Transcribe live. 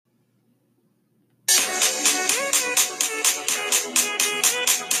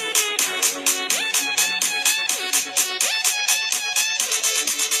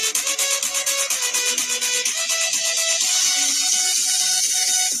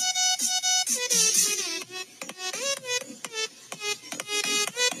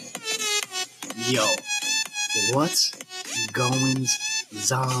Yo, what's goings,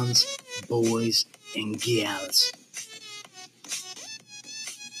 zons, boys, and gals?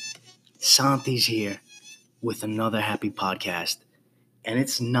 Santi's here with another happy podcast. And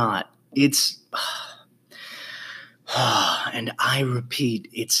and I repeat,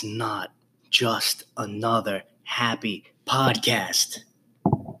 it's not just another happy podcast.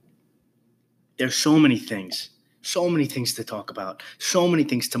 There's so many things to talk about, so many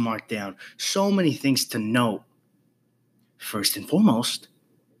things to mark down, so many things to note. First and foremost,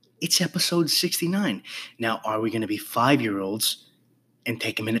 it's episode 69. Now, are we going to be 5-year-olds and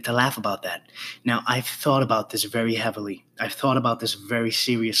take a minute to laugh about that? Now, I've thought about this very heavily. I've thought about this very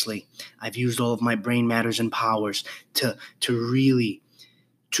seriously. I've used all of my brain matters and powers to really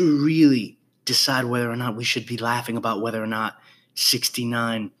decide whether or not we should be laughing about whether or not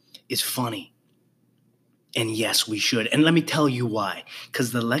 69 is funny. And yes, we should. And let me tell you why.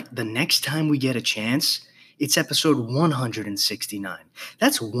 Because the next time we get a chance, it's episode 169.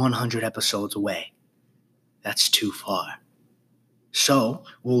 That's 100 episodes away. That's too far. So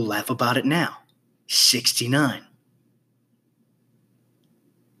we'll laugh about it now. 69.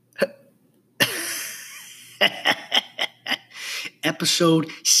 Episode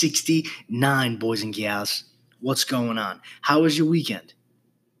 69, boys and gals. What's going on? How was your weekend?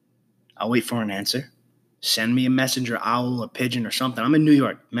 I'll wait for an answer. Send me a messenger owl, a pigeon, or something. I'm in New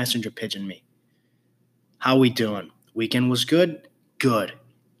York. Messenger pigeon me. How we doing? Weekend was good? Good.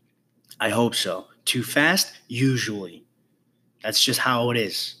 I hope so. Too fast? Usually. That's just how it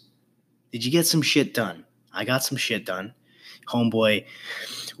is. Did you get some shit done? I got some shit done. Homeboy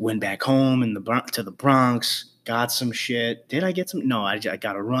went back home to the Bronx, got some shit. Did I get some? No, I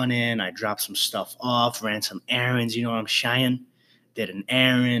got a run in. I dropped some stuff off, ran some errands. You know what I'm shying? Did an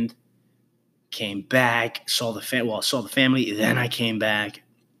errand. Came back, saw the family. Then I came back.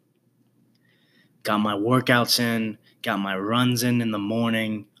 Got my workouts in. Got my runs in the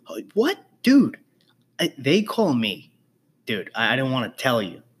morning. What? Dude, they call me. Dude, I don't want to tell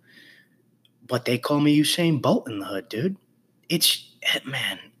you. But they call me Usain Bolt in the hood, dude.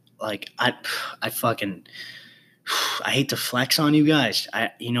 Man, like, I hate to flex on you guys.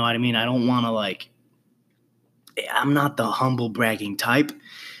 You know what I mean? I don't want to, I'm not the humble bragging type.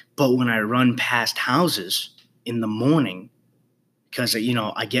 But when I run past houses in the morning, because,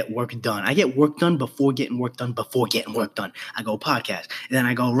 I get work done. I get work done before getting work done. I go podcast, and then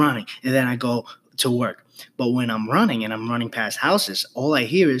I go running, and then I go to work. But when I'm running and I'm running past houses, all I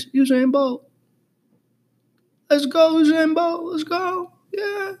hear is, Usain Bolt. Let's go, Usain Bolt. Let's go.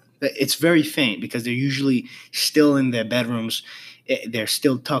 Yeah. It's very faint because they're usually still in their bedrooms. They're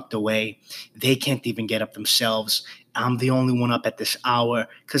still tucked away. They can't even get up themselves. I'm the only one up at this hour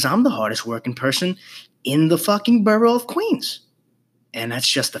because I'm the hardest working person in the fucking borough of Queens. And that's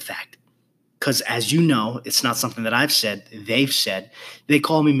just a fact. Because as you know, it's not something that I've said. They've said. They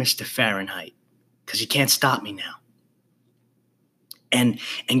call me Mr. Fahrenheit because you can't stop me now. And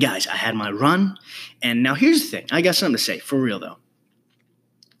guys, I had my run. And now here's the thing. I got something to say. For real, though.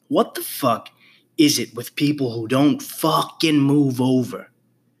 What the fuck is it with people who don't fucking move over?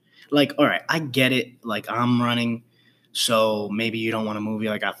 Like, all right, I get it. Like, I'm running. So maybe you don't want to move.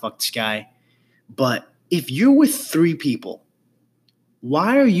 You're like, I fucked this guy. But if you're with 3 people,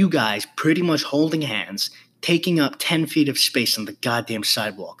 why are you guys pretty much holding hands, taking up 10 feet of space on the goddamn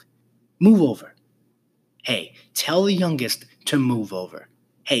sidewalk? Move over. Hey, tell the youngest to move over.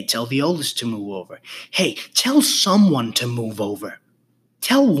 Hey, tell the oldest to move over. Hey, tell someone to move over.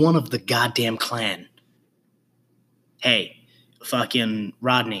 Tell one of the goddamn clan. Hey, fucking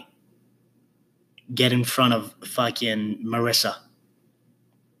Rodney. Get in front of fucking Marissa.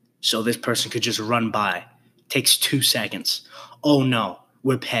 So this person could just run by. Takes 2 seconds. Oh no,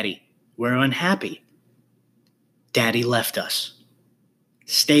 we're petty. We're unhappy. Daddy left us.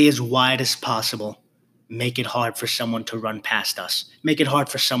 Stay as wide as possible. Make it hard for someone to run past us. Make it hard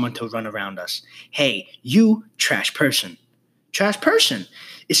for someone to run around us. Hey, you trash person. Trash person.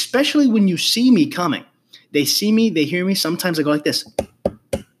 Especially when you see me coming. They see me, they hear me. Sometimes I go like this.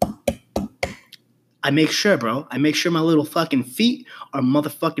 I make sure, bro. I make sure my little fucking feet are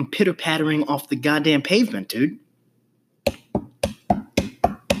motherfucking pitter-pattering off the goddamn pavement, dude.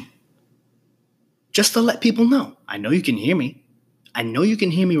 Just to let people know. I know you can hear me. I know you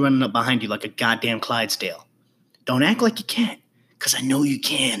can hear me running up behind you like a goddamn Clydesdale. Don't act like you can't, because I know you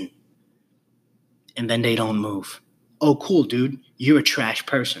can. And then they don't move. Oh, cool, dude. You're a trash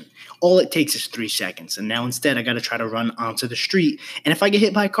person. All it takes is 3 seconds. And now instead I got to try to run onto the street. And if I get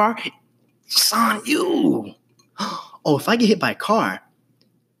hit by a car, it's on you. Oh, if I get hit by a car,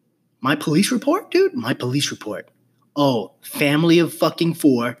 my police report, dude, my police report. Oh, family of fucking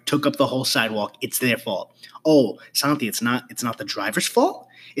 4 took up the whole sidewalk. It's their fault. Oh, Santi, it's not the driver's fault?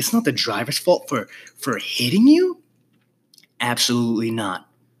 It's not the driver's fault for hitting you? Absolutely not.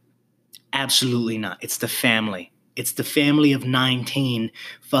 Absolutely not. It's the family. It's the family of 19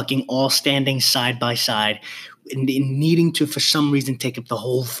 fucking all standing side by side and needing to, for some reason, take up the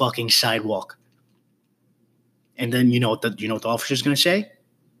whole fucking sidewalk. And then you know what the officer's going to say?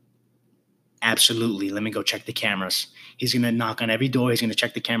 Absolutely. Let me go check the cameras. He's going to knock on every door. He's going to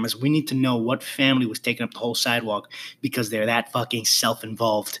check the cameras. We need to know what family was taking up the whole sidewalk because they're that fucking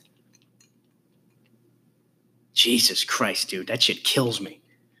self-involved. Jesus Christ, dude. That shit kills me.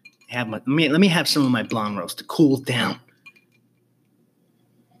 Let me have some of my blonde roast to cool down.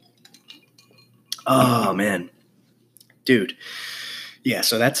 Oh, man. Dude. Yeah,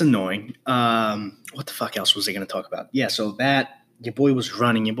 so that's annoying. What the fuck else was I going to talk about? Yeah, so that... Your boy was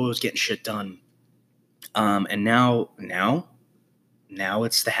running. Your boy was getting shit done. And now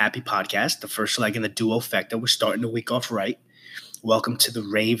it's the Happy Podcast, the first leg in the duo-fecta. We're starting the week off right. Welcome to the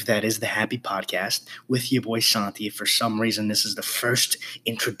rave that is the Happy Podcast with your boy Santi. If for some reason this is the first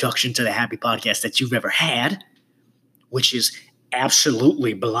introduction to the Happy Podcast that you've ever had, which is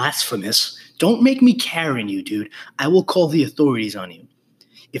absolutely blasphemous. Don't make me Karen you, dude. I will call the authorities on you.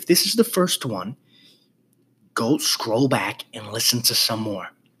 If this is the first one, go scroll back and listen to some more.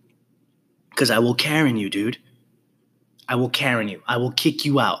 Because I will Karen you, dude. I will Karen you. I will kick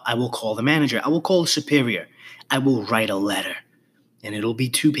you out. I will call the manager. I will call the superior. I will write a letter. And it'll be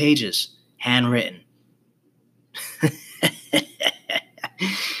 2 pages, handwritten.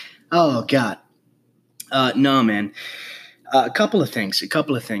 Oh, God. No, man. A couple of things.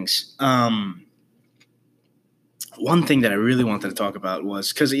 One thing that I really wanted to talk about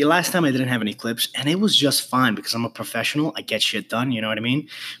was, because last time I didn't have any clips, and it was just fine because I'm a professional. I get shit done, you know what I mean?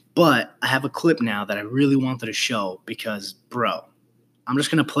 But I have a clip now that I really wanted to show because, bro, I'm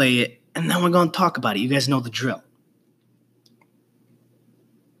just going to play it, and then we're going to talk about it. You guys know the drill.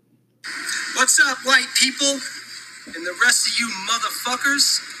 What's up, white people? And the rest of you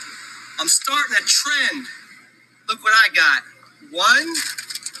motherfuckers? I'm starting a trend. Look what I got. 1,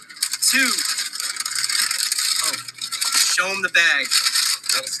 2... Oh, show them the bag.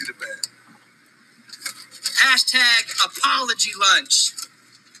 Let us see the bag. Hashtag apology lunch.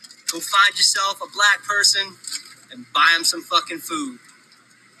 Go find yourself a black person and buy them some fucking food.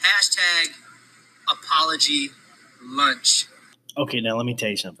 Hashtag apology lunch. Okay, now let me tell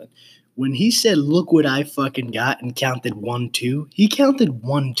you something. When he said, look what I fucking got and counted 1, 2, he counted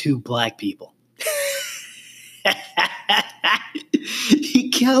 1, 2 black people. He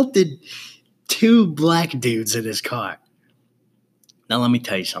counted 2 black dudes in his car. Now let me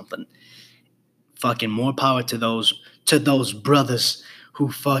tell you something. Fucking more power to those brothers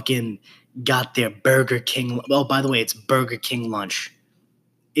who fucking got their Burger King. Oh, by the way, it's Burger King lunch.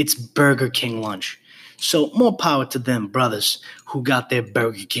 It's Burger King lunch. So more power to them brothers who got their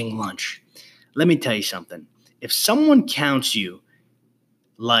Burger King lunch. Let me tell you something. If someone counts you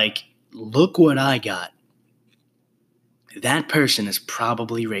like, look what I got, that person is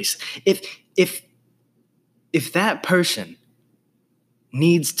probably racist. If that person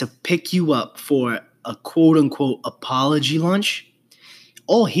needs to pick you up for a quote-unquote apology lunch,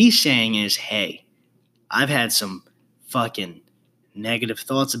 all he's saying is, hey, I've had some fucking negative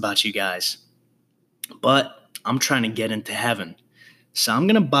thoughts about you guys, but I'm trying to get into heaven. So I'm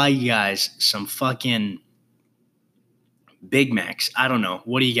going to buy you guys some fucking Big Macs. I don't know.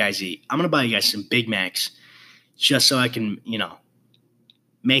 What do you guys eat? I'm going to buy you guys some Big Macs just so I can,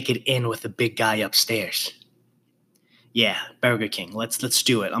 make it in with the big guy upstairs. Yeah, Burger King. Let's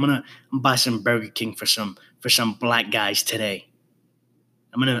do it. I'm gonna buy some Burger King for some black guys today.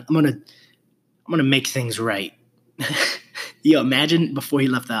 I'm gonna make things right. Yo, imagine before he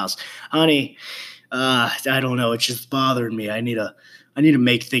left the house, honey. I don't know. It's just bothering me. I need to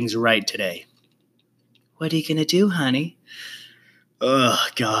make things right today. What are you gonna do, honey? Oh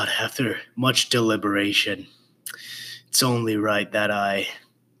God! After much deliberation, it's only right that I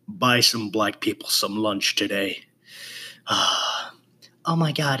buy some black people some lunch today. Oh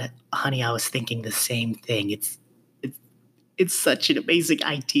my God, honey, I was thinking the same thing. It's such an amazing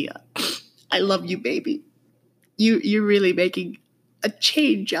idea. I love you, baby. You're really making a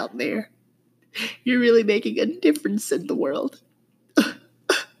change out there. You're really making a difference in the world. I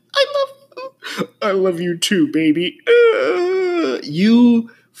love you. I love you too, baby. You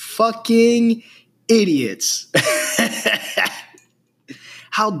fucking idiots.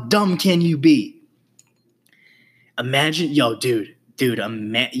 How dumb can you be? Imagine, dude,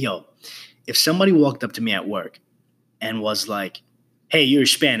 if somebody walked up to me at work and was like, hey, you're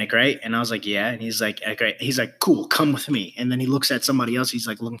Hispanic, right? And I was like, yeah. And he's like, okay. He's like, cool, come with me. And then he looks at somebody else. He's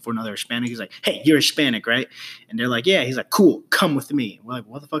like looking for another Hispanic. He's like, hey, you're Hispanic, right? And they're like, yeah. He's like, cool, come with me. We're like,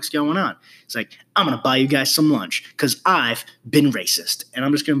 what the fuck's going on? He's like, I'm going to buy you guys some lunch because I've been racist. And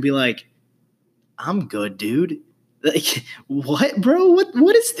I'm just going to be like, I'm good, dude. Like, what, bro?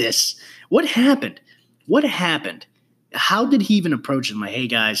 What is this? What happened? What happened? How did he even approach it? I'm like, hey,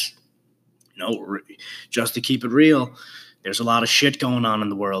 guys, just to keep it real, there's a lot of shit going on in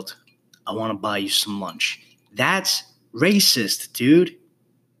the world. I want to buy you some lunch. That's racist, dude.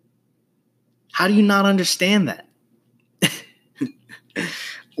 How do you not understand that?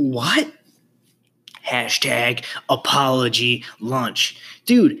 What? Hashtag apology lunch.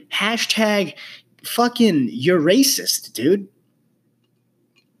 Dude, hashtag fucking you're racist, dude.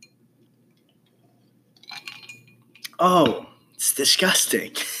 Oh, it's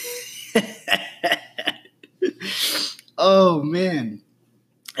disgusting. Oh, man.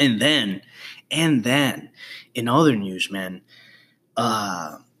 And then, in other news, man,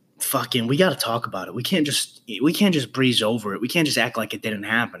 fucking, we got to talk about it. We can't just breeze over it. We can't just act like it didn't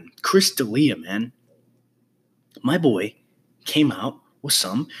happen. Chris D'Elia, man, my boy, came out with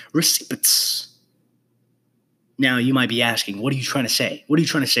some receipts. Now, you might be asking, what are you trying to say? What are you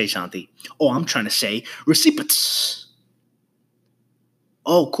trying to say, Santi? Oh, I'm trying to say receipts.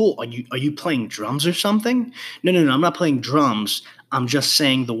 Oh, cool. Are you playing drums or something? No, I'm not playing drums. I'm just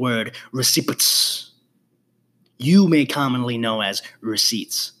saying the word receipts. You may commonly know as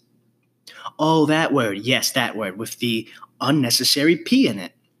receipts. Oh, that word. Yes, that word with the unnecessary P in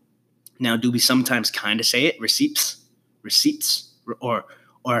it. Now, do we sometimes kind of say it? Receipts, or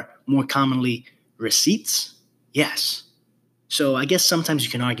more commonly, receipts? Yes. So I guess sometimes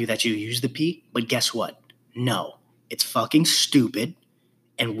you can argue that you use the P, but guess what? No, it's fucking stupid,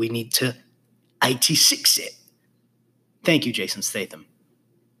 and we need to IT6 it. Thank you, Jason Statham.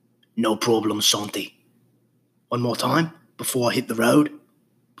 No problem, Santi. One more time before I hit the road,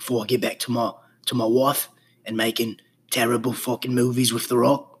 before I get back to my wife and making terrible fucking movies with The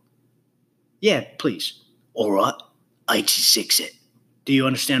Rock. Yeah, please. All right, 86 it. Do you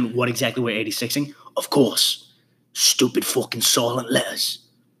understand what exactly we're 86ing? Of course. Stupid fucking silent letters.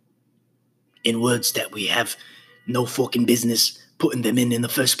 In words that we have no fucking business putting them in the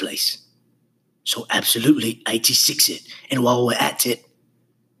first place. So absolutely 86 it. And while we're at it,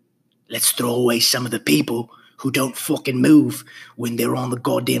 let's throw away some of the people who don't fucking move when they're on the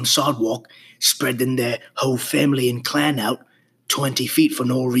goddamn sidewalk, spreading their whole family and clan out 20 feet for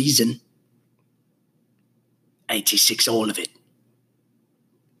no reason. 86 all of it.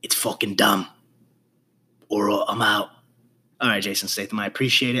 It's fucking dumb. Or I'm out. All right, Jason Statham, I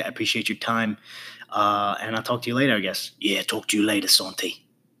appreciate it. I appreciate your time. And I'll talk to you later, I guess. Yeah, talk to you later, Santi.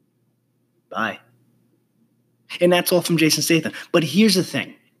 Bye. And that's all from Jason Statham. But here's the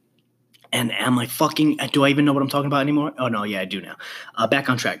thing. And do I even know what I'm talking about anymore? Oh, no, yeah, I do now. Back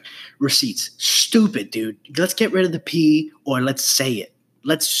on track. Receipts. Stupid, dude. Let's get rid of the P, or let's say it.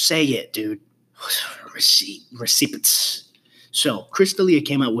 Let's say it, dude. Receipts. So, Chris D'Elia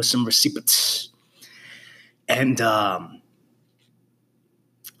came out with some receipts. And I've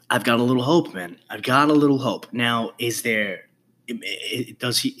got a little hope, man. I've got a little hope. Now, is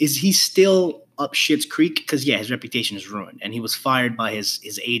he still up shit's creek? Because, yeah, his reputation is ruined. And he was fired by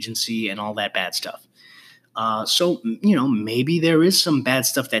his agency and all that bad stuff. So, maybe there is some bad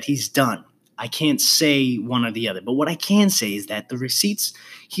stuff that he's done. I can't say one or the other. But what I can say is that the receipts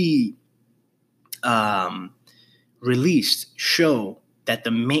he released show that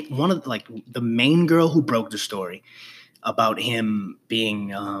the main girl who broke the story about him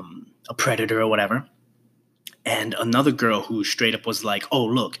being a predator or whatever, and another girl who straight up was like, oh,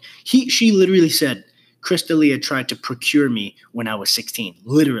 look, she literally said, Chris D'Elia tried to procure me when I was 16.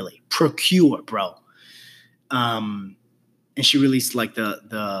 Literally, procure, bro. And she released like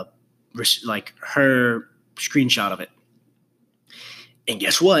her screenshot of it. And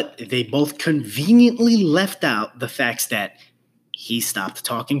guess what? They both conveniently left out the facts that he stopped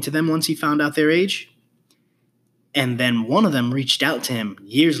talking to them once he found out their age. And then one of them reached out to him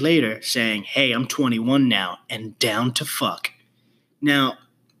years later saying, hey, I'm 21 now and down to fuck. Now,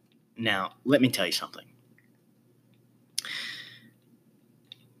 let me tell you something.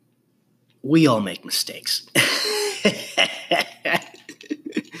 We all make mistakes.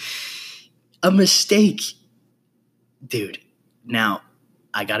 A mistake. Dude, now,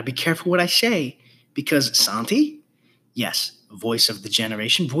 I got to be careful what I say because Santi, yes, voice of the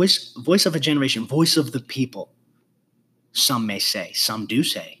generation, voice of a generation, voice of the people. Some may say, some do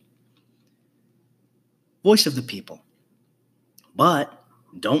say. Voice of the people. But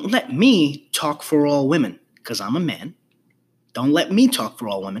don't let me talk for all women because I'm a man Don't let me talk for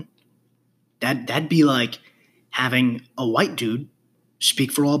all women. That'd be like having a white dude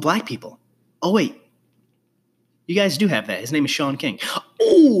speak for all black people. Oh, wait. You guys do have that. His name is Sean King.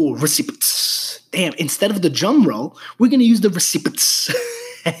 Oh, recipients. Damn, instead of the drum roll, we're going to use the recipients.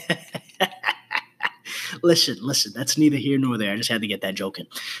 Listen, that's neither here nor there. I just had to get that joke in.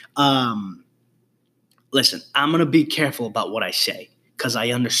 Listen, I'm going to be careful about what I say because I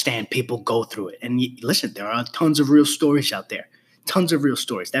understand people go through it. And listen, there are tons of real stories out there. Tons of real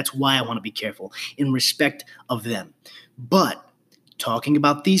stories. That's why I want to be careful in respect of them. But talking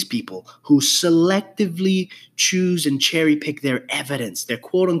about these people who selectively choose and cherry pick their evidence, their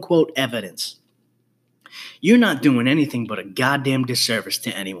quote-unquote evidence, you're not doing anything but a goddamn disservice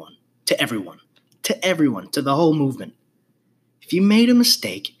to anyone, to everyone, to the whole movement. If you made a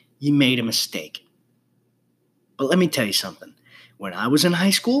mistake, you made a mistake. But let me tell you something. When I was in high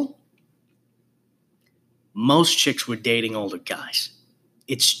school, most chicks were dating older guys.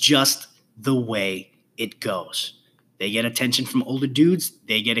 It's just the way it goes. They get attention from older dudes.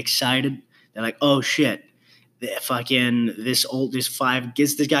 They get excited. They're like, oh shit, this guy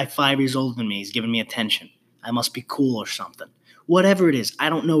 5 years older than me. He's giving me attention. I must be cool or something. Whatever it is, I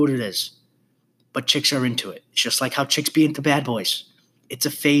don't know what it is. But chicks are into it. It's just like how chicks be into bad boys. It's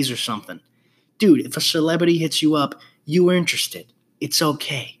a phase or something. Dude, if a celebrity hits you up, you were interested. It's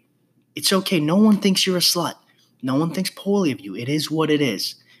okay. It's okay. No one thinks you're a slut. No one thinks poorly of you. It is what it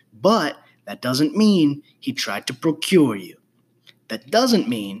is. But that doesn't mean he tried to procure you. That doesn't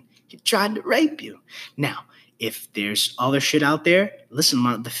mean he tried to rape you. Now, if there's other shit out there, listen, I'm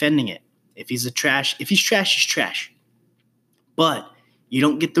not defending it. If he's trash, he's trash. But you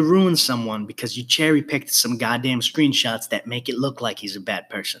don't get to ruin someone because you cherry-picked some goddamn screenshots that make it look like he's a bad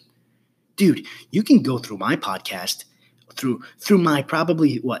person. Dude, you can go through my podcast, through my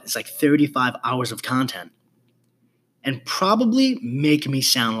probably, it's like 35 hours of content, and probably make me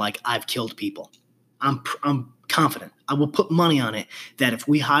sound like I've killed people. I'm confident. I will put money on it that if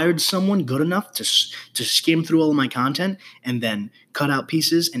we hired someone good enough to skim through all of my content and then cut out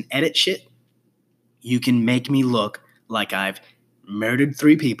pieces and edit shit, you can make me look like I've murdered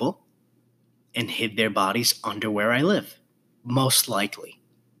 3 people and hid their bodies under where I live. Most likely.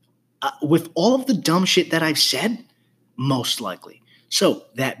 With all of the dumb shit that I've said, most likely. So,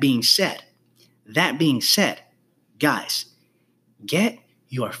 that being said, guys, get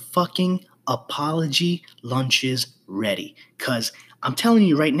your fucking apology lunches ready. Because I'm telling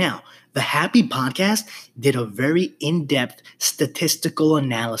you right now, the Happy Podcast did a very in-depth statistical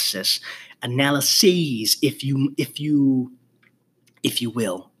analyses, if you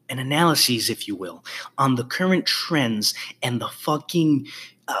will, on the current trends and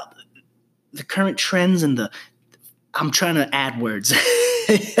I'm trying to add words.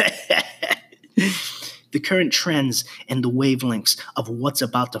 The current trends and the wavelengths of what's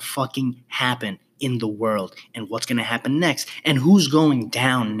about to fucking happen in the world and what's going to happen next and who's going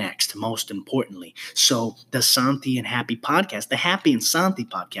down next, most importantly. So the Santi and Happy Podcast, the Happy and Santi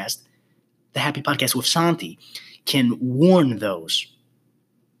Podcast, the Happy Podcast with Santi can warn those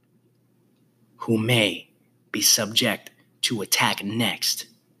who may be subject to attack next.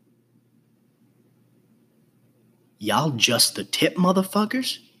 Y'all just the tip,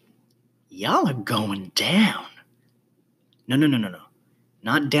 motherfuckers? Y'all are going down. No.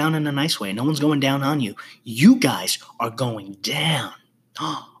 Not down in a nice way. No one's going down on you. You guys are going down.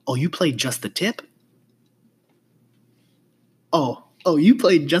 Oh, you played just the tip? Oh, you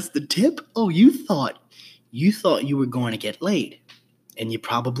played just the tip? Oh, you thought you were going to get laid. And you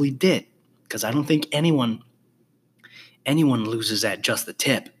probably did. Because I don't think anyone loses at just the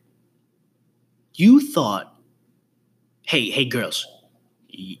tip. You thought, hey girls,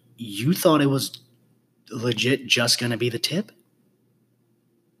 you thought it was legit just going to be the tip?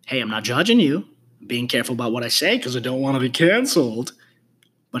 Hey, I'm not judging you. I'm being careful about what I say because I don't want to be canceled.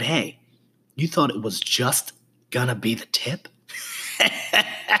 But hey, you thought it was just going to be the tip?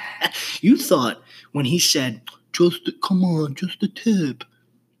 You thought when he said, just the tip,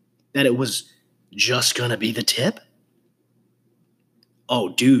 that it was just going to be the tip? Oh,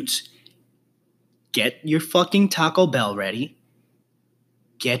 dudes, get your fucking Taco Bell ready.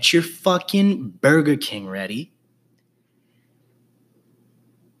 Get your fucking Burger King ready.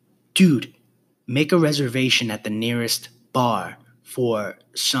 Dude, make a reservation at the nearest bar for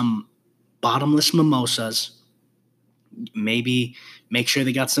some bottomless mimosas. Maybe make sure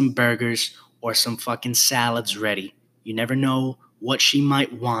they got some burgers or some fucking salads ready. You never know what she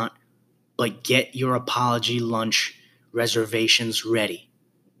might want, but get your apology lunch reservations ready.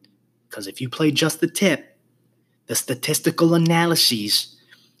 Because if you play just the tip, the statistical analyses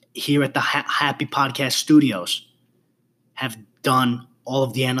here at the Happy Podcast Studios have done all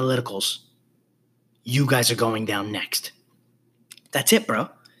of the analyticals, you guys are going down next. That's it, bro.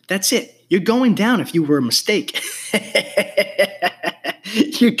 That's it. You're going down if you were a mistake.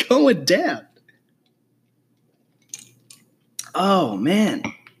 You're going down. Oh, man.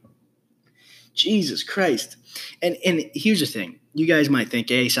 Jesus Christ. And here's the thing. You guys might think,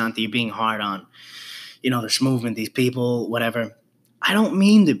 hey, Santi, you're being hard on, this movement, these people, whatever. I don't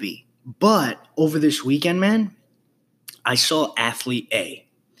mean to be. But over this weekend, man, I saw Athlete A.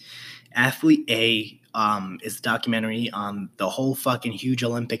 Athlete A is the documentary on the whole fucking huge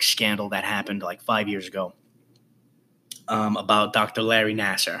Olympic scandal that happened like 5 years ago about Dr. Larry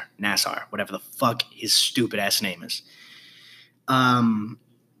Nassar, whatever the fuck his stupid ass name is.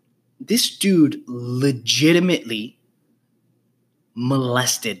 This dude legitimately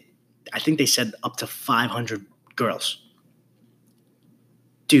molested, I think they said up to 500 girls.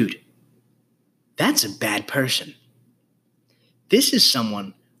 Dude, that's a bad person. This is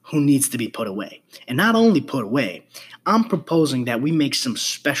someone who needs to be put away. And not only put away, I'm proposing that we make some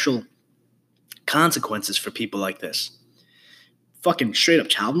special consequences for people like this. Fucking straight up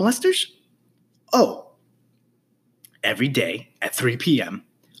child molesters? Oh, every day at 3 p.m.,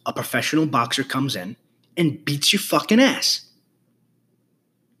 a professional boxer comes in and beats your fucking ass.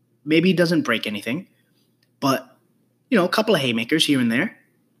 Maybe he doesn't break anything, but, a couple of haymakers here and there,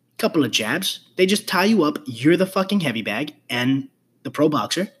 a couple of jabs. They just tie you up. You're the fucking heavy bag, and the pro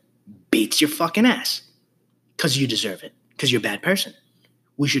boxer beats your fucking ass because you deserve it, because you're a bad person.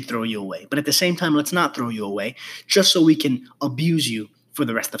 We should throw you away. But at the same time, let's not throw you away just so we can abuse you for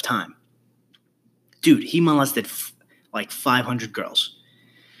the rest of time. Dude, he molested like 500 girls.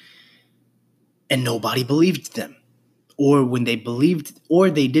 And nobody believed them. Or when they believed, or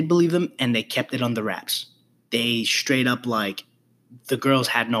they did believe them and they kept it on the wraps. They straight up like, the girls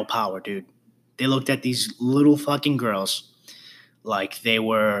had no power, dude. They looked at these little fucking girls like they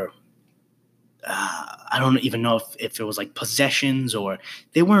were, I don't even know if it was like possessions, or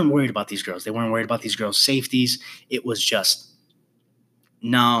they weren't worried about these girls. They weren't worried about these girls' safeties. It was just,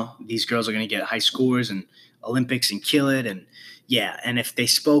 no, these girls are going to get high scores and Olympics and kill it. And yeah, and if they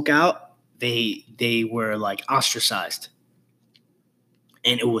spoke out, they were like ostracized.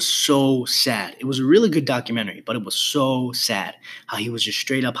 And it was so sad. It was a really good documentary, but it was so sad how he was just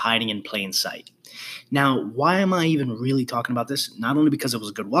straight up hiding in plain sight. Now, why am I even really talking about this? Not only because it was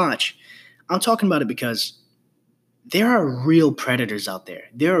a good watch, I'm talking about it because there are real predators out there.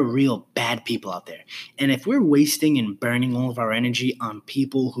 There are real bad people out there. And if we're wasting and burning all of our energy on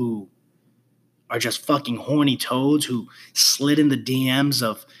people who are just fucking horny toads who slid in the DMs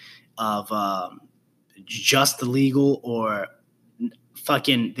of just illegal, or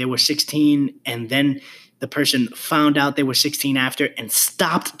fucking they were 16 and then the person found out they were 16 after and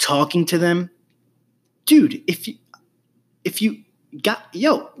stopped talking to them. Dude, if you got,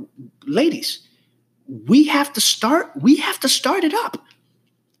 ladies, we have to start it up.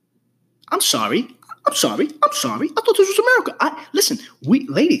 I'm sorry. I thought this was America. Listen,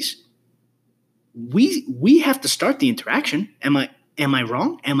 ladies, we have to start the interaction. Am I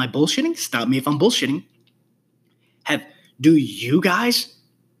wrong? Am I bullshitting? Stop me if I'm bullshitting. Do you guys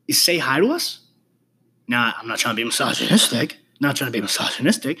say hi to us? Now, I'm not trying to be misogynistic,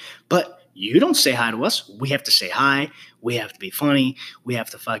 but you don't say hi to us. We have to say hi. We have to be funny. We have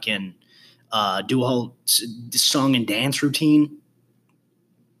to fucking do a whole song and dance routine.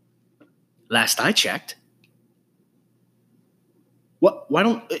 Last I checked.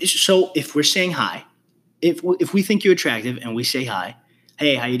 So if we're saying hi, if we think you're attractive and we say hi,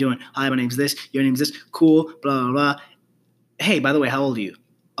 hey, how you doing? Hi, my name's this. Your name's this. Cool, blah, blah, blah. Hey, by the way, how old are you?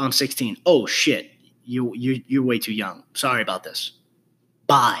 I'm 16. Oh, shit. You're way too young. Sorry about this.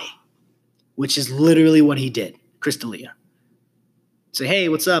 Bye. Which is literally what he did. Chris D'Elia. Say, hey,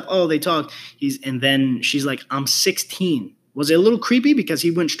 what's up? Oh, they talked. And then she's like, I'm 16. Was it a little creepy because he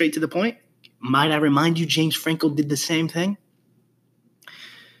went straight to the point? Might I remind you, James Franco did the same thing?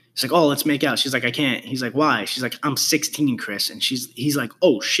 He's like, oh, let's make out. She's like, I can't. He's like, why? She's like, I'm 16, Chris. And he's like,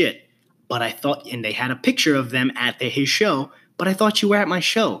 oh, shit. But I thought, and they had a picture of them at his show, but I thought you were at my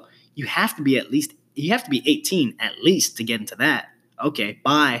show. You have to be 18 at least to get into that. Okay,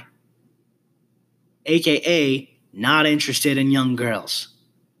 bye. AKA, not interested in young girls.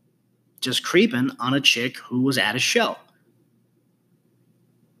 Just creeping on a chick who was at a show.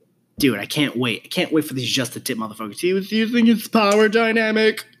 Dude, I can't wait. I can't wait for these just the tip motherfuckers. He was using his power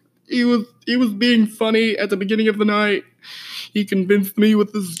dynamic. He was being funny at the beginning of the night. He convinced me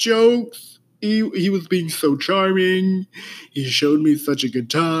with his jokes. he was being so charming. He showed me such a good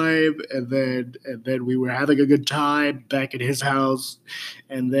time, and then we were having a good time back at his house.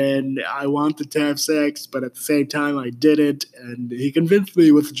 And then I wanted to have sex, but at the same time I didn't. And he convinced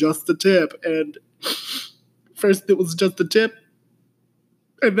me with just the tip. And first it was just the tip,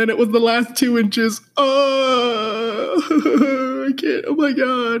 and then it was the last 2 inches. Oh, I can't. Oh my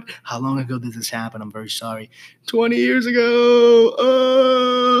God. How long ago did this happen? I'm very sorry. 20 years ago.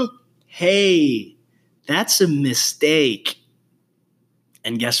 Oh. Hey, that's a mistake.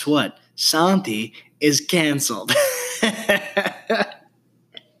 And guess what? Santi is canceled.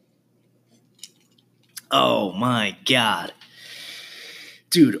 Oh my God.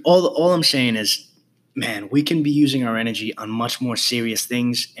 Dude, all I'm saying is, man, we can be using our energy on much more serious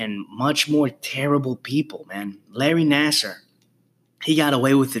things and much more terrible people, man. Larry Nassar, he got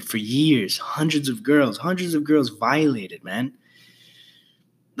away with it for years. Hundreds of girls violated, man.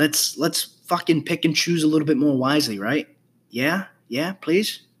 Let's fucking pick and choose a little bit more wisely, right? Yeah,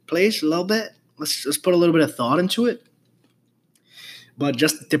 please, a little bit. Let's put a little bit of thought into it. But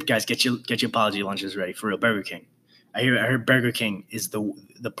just the tip, guys, get your apology lunches ready for real. Burger King. I heard Burger King is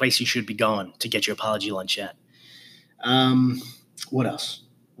the place you should be going to get your apology lunch at. What else?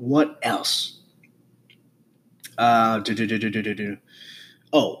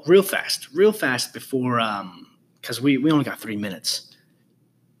 Oh, real fast before because we only got 3 minutes.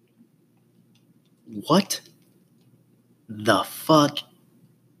 What the fuck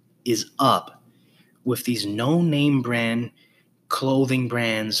is up with these no-name brand clothing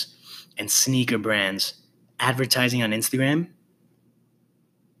brands and sneaker brands advertising on Instagram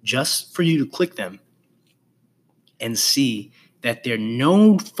just for you to click them and see that their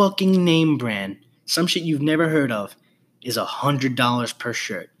no fucking name brand, some shit you've never heard of, is $100 per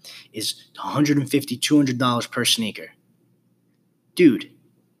shirt, is $150, $200 per sneaker. Dude,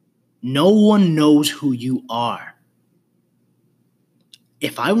 no one knows who you are.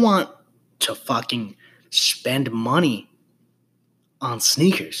 If I want to fucking spend money on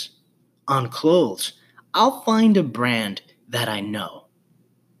sneakers, on clothes, I'll find a brand that I know.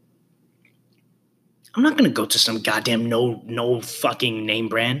 I'm not going to go to some goddamn no fucking name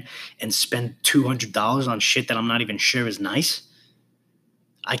brand and spend $200 on shit that I'm not even sure is nice.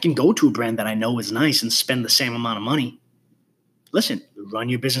 I can go to a brand that I know is nice and spend the same amount of money. Listen, run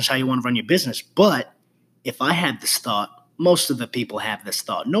your business how you want to run your business. But if I had this thought, most of the people have this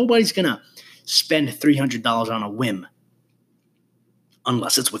thought. Nobody's going to spend $300 on a whim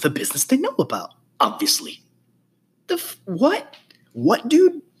unless it's with a business they know about, obviously. What? What,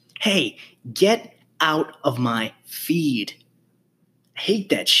 dude? Hey, get out of my feed. Hate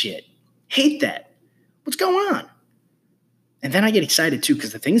that shit. Hate that. What's going on? And then I get excited too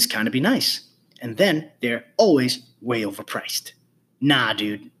because the things kind of be nice. And then they're always way overpriced. Nah,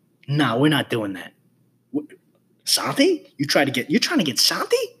 dude. Nah, we're not doing that. Santi? You're trying to get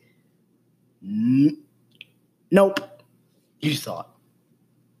Santi? Nope. You thought.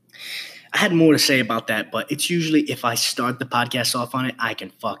 I had more to say about that, but it's usually if I start the podcast off on it, I can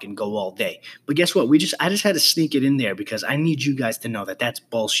fucking go all day. But guess what? I just had to sneak it in there because I need you guys to know that that's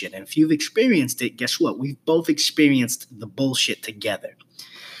bullshit. And if you've experienced it, guess what? We've both experienced the bullshit together.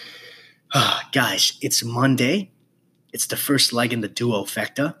 Guys, it's Monday. It's the first leg in the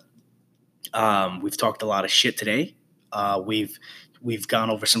duofecta. We've talked a lot of shit today. We've gone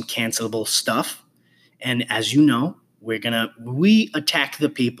over some cancelable stuff. And as you know, we attack the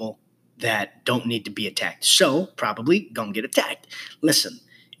people that don't need to be attacked. So probably gonna get attacked. Listen,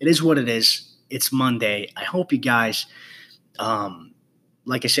 it is what it is. It's Monday. I hope you guys,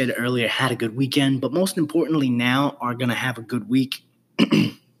 like I said earlier, had a good weekend, but most importantly now are gonna have a good week.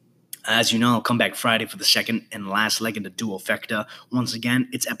 As you know, I'll come back Friday for the second and last leg of the duofecta. Once again,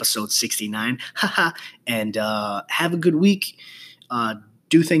 it's episode 69. And have a good week.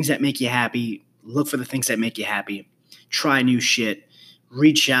 Do things that make you happy. Look for the things that make you happy. Try new shit.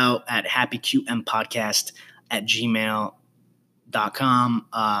 Reach out at happyqmpodcast@gmail.com.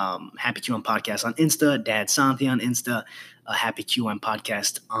 HappyQM Podcast on Insta. Dad Santi on Insta. HappyQM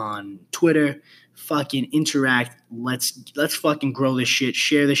Podcast on Twitter. Fucking interact. Let's fucking grow this shit.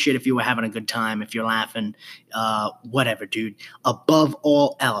 Share this shit if you were having a good time, if you're laughing, whatever, dude. Above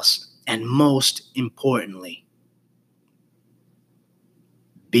all else, and most importantly,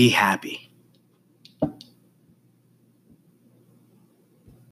 be happy.